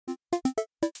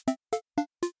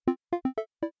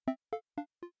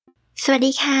สวัส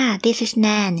ดีค่ะ This is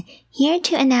Nan, here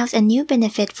to announce a new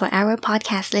benefit for our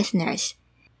podcast listeners.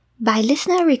 By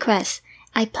listener request,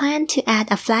 I plan to add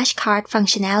a flashcard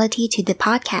functionality to the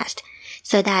podcast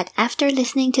so that after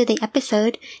listening to the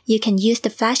episode, you can use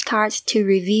the flashcards to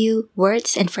review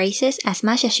words and phrases as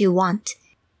much as you want.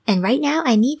 And right now,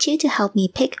 I need you to help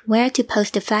me pick where to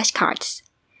post the flashcards.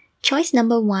 Choice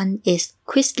number 1 is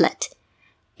Quizlet.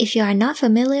 If you are not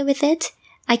familiar with it,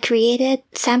 I created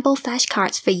sample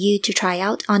flashcards for you to try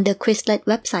out on the Quizlet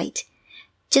website.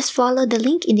 Just follow the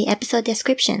link in the episode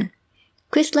description.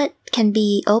 Quizlet can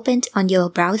be opened on your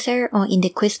browser or in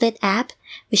the Quizlet app,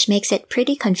 which makes it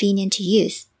pretty convenient to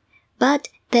use. But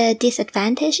the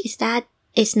disadvantage is that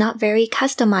it's not very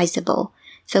customizable.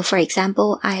 So for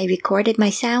example, I recorded my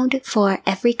sound for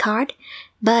every card,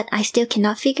 but I still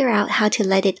cannot figure out how to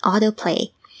let it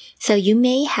autoplay. So you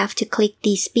may have to click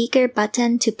the speaker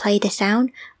button to play the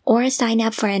sound or sign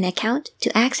up for an account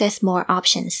to access more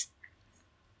options.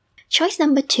 Choice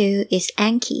number 2 is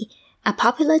Anki, a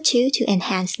popular tool to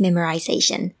enhance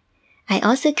memorization. I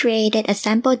also created a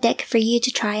sample deck for you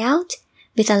to try out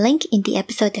with a link in the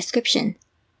episode description.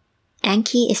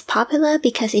 Anki is popular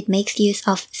because it makes use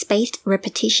of spaced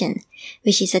repetition,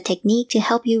 which is a technique to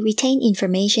help you retain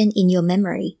information in your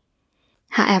memory.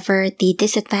 However, the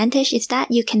disadvantage is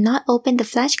that you cannot open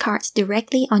the flashcards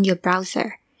directly on your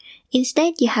browser.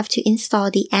 Instead, you have to install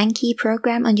the Anki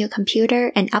program on your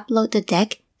computer and upload the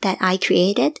deck that I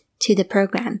created to the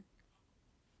program.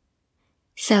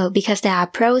 So, because there are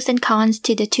pros and cons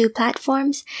to the two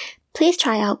platforms, please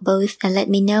try out both and let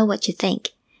me know what you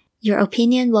think. Your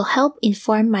opinion will help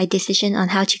inform my decision on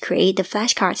how to create the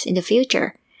flashcards in the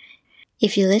future.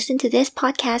 If you listen to this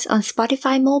podcast on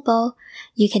Spotify Mobile,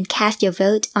 you can cast your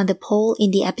vote on the poll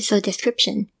in the episode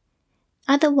description.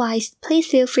 Otherwise, please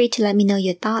feel free to let me know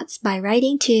your thoughts by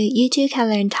writing to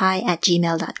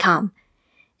youtubecolorandthai@gmail.com.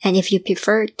 And if you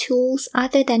prefer tools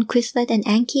other than Quizlet and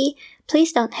Anki,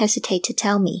 please don't hesitate to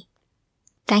tell me.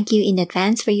 Thank you in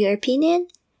advance for your opinion.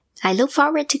 I look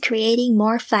forward to creating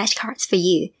more flashcards for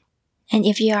you. And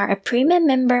if you are a premium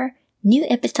member, new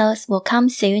episodes will come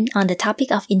soon on the topic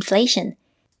of inflation.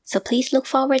 So please look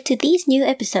forward to these new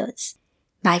episodes.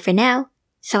 Bye for now.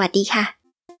 สวัสดีค่ะ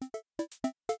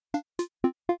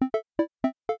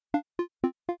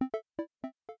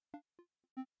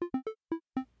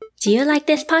Do you like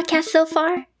this podcast so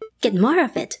far? Get more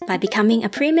of it by becoming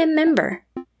a premium member.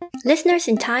 Listeners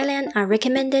in Thailand are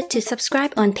recommended to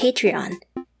subscribe on Patreon.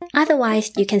 Otherwise,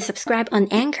 you can subscribe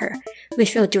on Anchor,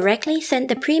 which will directly send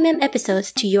the premium episodes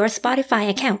to your Spotify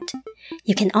account.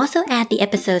 You can also add the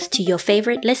episodes to your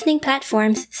favorite listening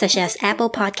platforms such as Apple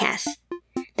Podcasts.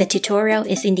 The tutorial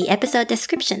is in the episode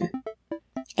description.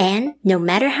 And no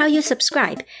matter how you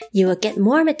subscribe, you will get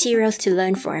more materials to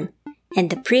learn from. And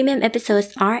the premium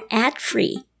episodes are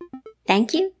ad-free.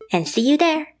 Thank you and see you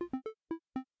there!